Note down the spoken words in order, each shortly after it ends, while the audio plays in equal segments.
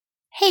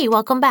Hey,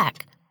 welcome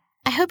back.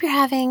 I hope you're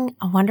having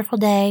a wonderful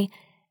day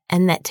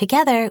and that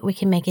together we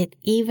can make it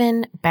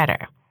even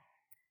better.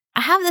 I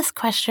have this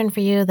question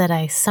for you that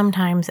I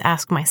sometimes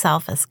ask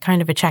myself as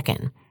kind of a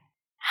check-in.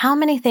 How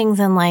many things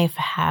in life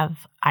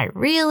have I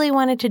really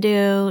wanted to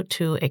do,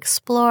 to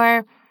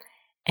explore,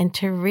 and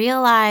to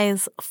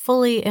realize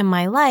fully in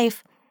my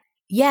life?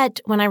 Yet,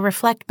 when I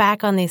reflect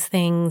back on these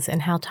things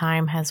and how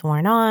time has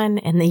worn on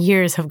and the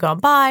years have gone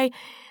by,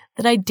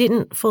 that I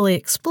didn't fully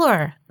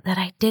explore, that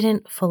I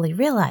didn't fully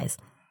realize.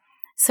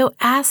 So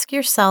ask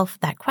yourself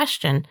that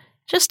question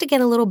just to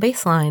get a little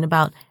baseline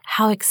about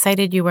how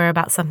excited you were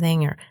about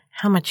something or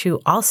how much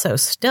you also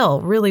still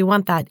really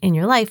want that in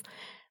your life,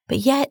 but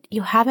yet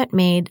you haven't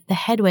made the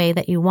headway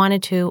that you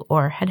wanted to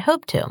or had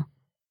hoped to.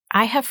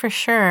 I have for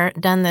sure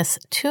done this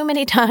too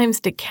many times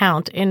to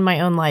count in my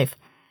own life.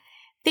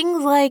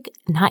 Things like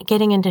not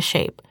getting into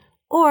shape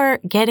or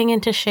getting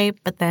into shape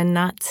but then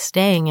not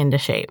staying into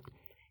shape.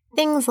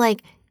 Things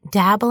like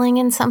dabbling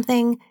in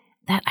something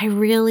that I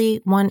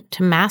really want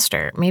to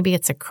master. Maybe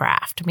it's a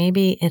craft,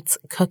 maybe it's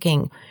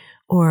cooking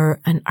or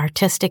an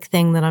artistic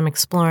thing that I'm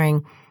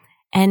exploring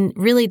and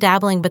really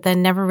dabbling, but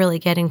then never really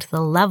getting to the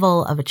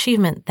level of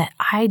achievement that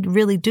I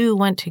really do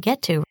want to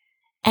get to.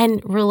 And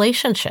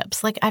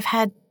relationships, like I've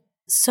had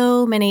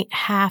so many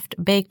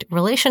half-baked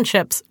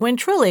relationships when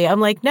truly I'm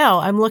like, no,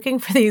 I'm looking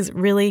for these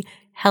really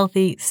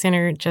healthy,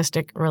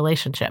 synergistic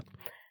relationships.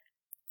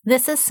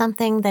 This is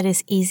something that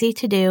is easy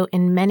to do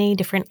in many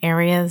different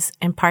areas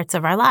and parts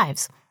of our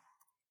lives.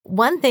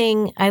 One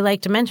thing I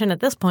like to mention at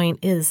this point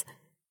is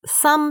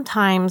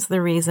sometimes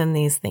the reason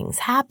these things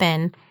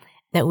happen,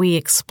 that we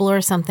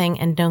explore something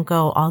and don't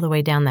go all the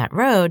way down that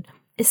road,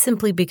 is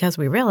simply because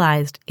we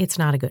realized it's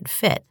not a good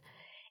fit.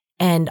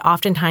 And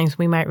oftentimes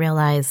we might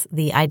realize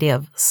the idea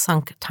of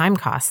sunk time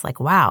costs,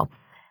 like, wow,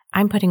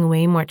 I'm putting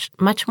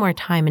much more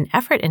time and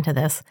effort into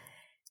this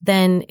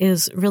than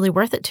is really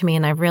worth it to me.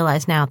 And I've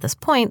realized now at this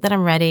point that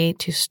I'm ready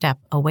to step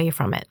away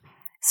from it.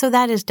 So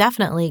that is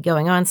definitely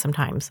going on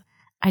sometimes.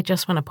 I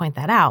just want to point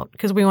that out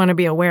because we want to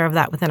be aware of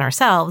that within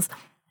ourselves,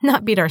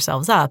 not beat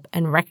ourselves up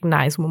and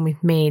recognize when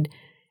we've made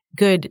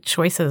good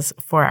choices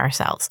for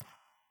ourselves.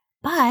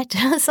 But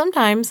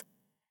sometimes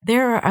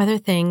there are other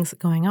things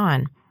going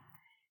on.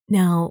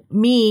 Now,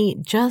 me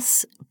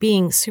just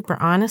being super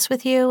honest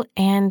with you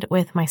and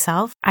with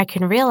myself, I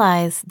can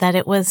realize that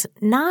it was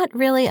not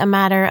really a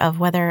matter of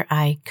whether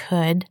I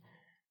could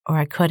or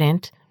I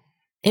couldn't.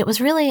 It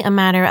was really a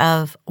matter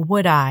of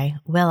would I,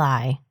 will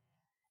I,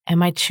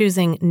 am I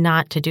choosing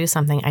not to do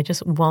something? I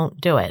just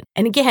won't do it.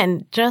 And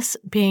again, just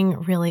being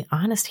really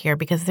honest here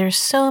because there's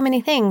so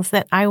many things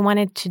that I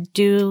wanted to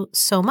do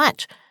so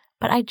much,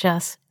 but I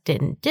just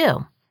didn't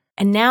do.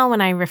 And now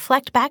when I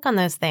reflect back on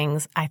those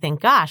things, I think,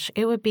 gosh,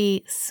 it would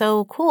be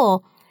so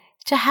cool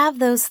to have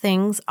those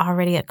things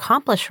already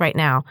accomplished right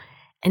now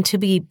and to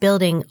be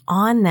building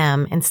on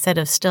them instead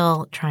of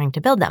still trying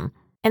to build them.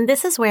 And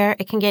this is where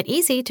it can get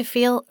easy to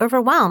feel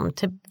overwhelmed,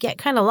 to get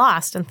kind of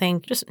lost and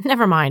think, just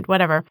never mind,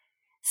 whatever.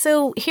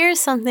 So here's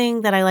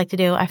something that I like to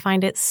do. I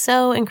find it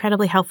so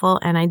incredibly helpful,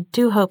 and I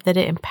do hope that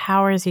it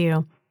empowers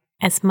you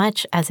as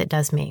much as it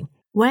does me.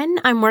 When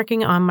I'm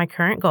working on my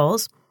current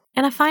goals,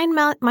 and I find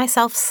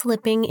myself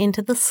slipping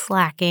into the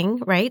slacking,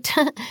 right?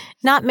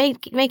 Not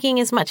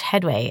making as much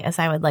headway as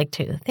I would like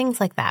to,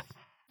 things like that.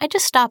 I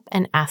just stop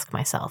and ask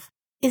myself,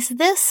 is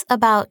this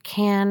about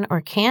can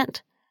or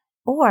can't?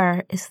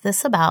 Or is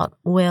this about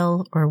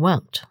will or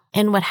won't?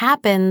 And what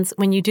happens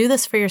when you do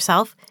this for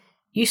yourself,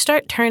 you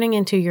start turning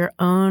into your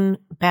own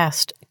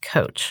best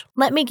coach.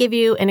 Let me give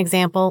you an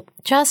example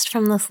just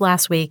from this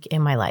last week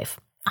in my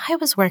life. I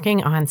was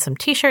working on some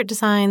t-shirt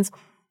designs.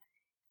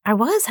 I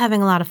was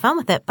having a lot of fun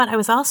with it, but I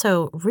was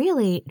also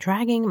really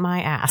dragging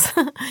my ass,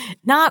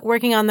 not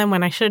working on them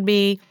when I should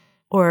be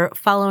or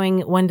following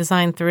one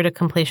design through to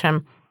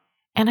completion.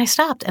 And I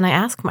stopped and I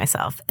asked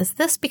myself, is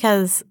this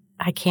because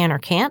I can or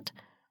can't?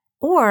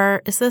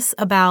 Or is this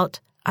about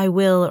I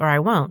will or I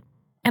won't?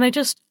 And I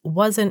just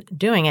wasn't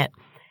doing it.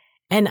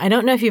 And I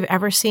don't know if you've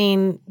ever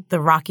seen the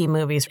Rocky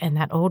movies and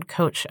that old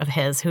coach of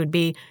his who would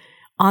be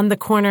on the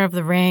corner of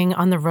the ring,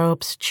 on the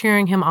ropes,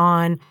 cheering him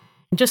on.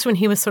 Just when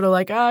he was sort of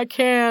like, I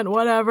can't,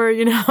 whatever,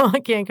 I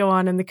can't go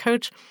on. And the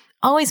coach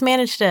always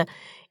managed to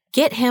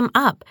get him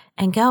up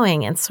and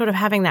going and sort of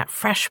having that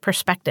fresh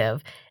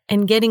perspective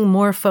and getting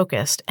more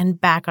focused and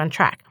back on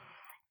track.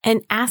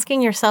 And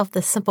asking yourself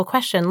this simple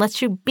question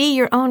lets you be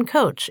your own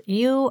coach.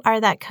 You are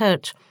that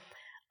coach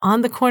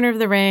on the corner of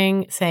the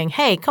ring saying,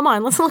 hey, come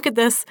on, let's look at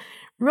this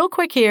real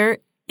quick here.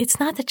 It's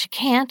not that you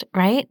can't,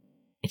 right?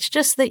 It's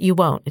just that you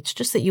won't. It's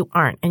just that you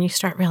aren't. And you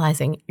start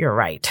realizing you're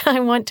right. I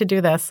want to do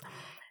this.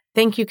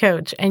 Thank you,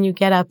 coach. And you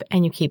get up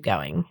and you keep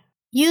going.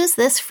 Use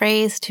this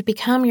phrase to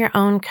become your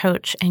own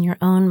coach and your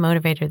own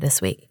motivator this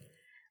week.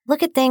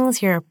 Look at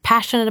things you're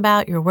passionate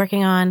about, you're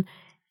working on,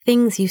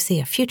 things you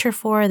see a future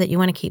for that you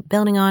want to keep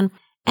building on.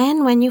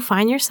 And when you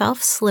find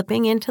yourself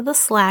slipping into the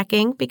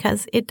slacking,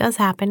 because it does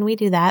happen, we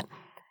do that,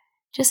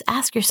 just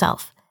ask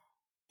yourself,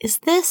 is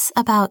this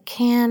about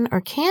can or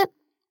can't,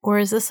 or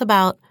is this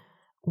about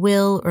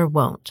will or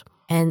won't?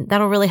 And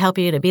that'll really help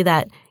you to be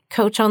that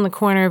coach on the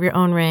corner of your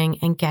own ring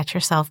and get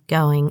yourself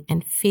going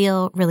and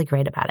feel really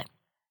great about it.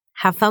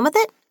 Have fun with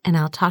it, and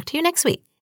I'll talk to you next week.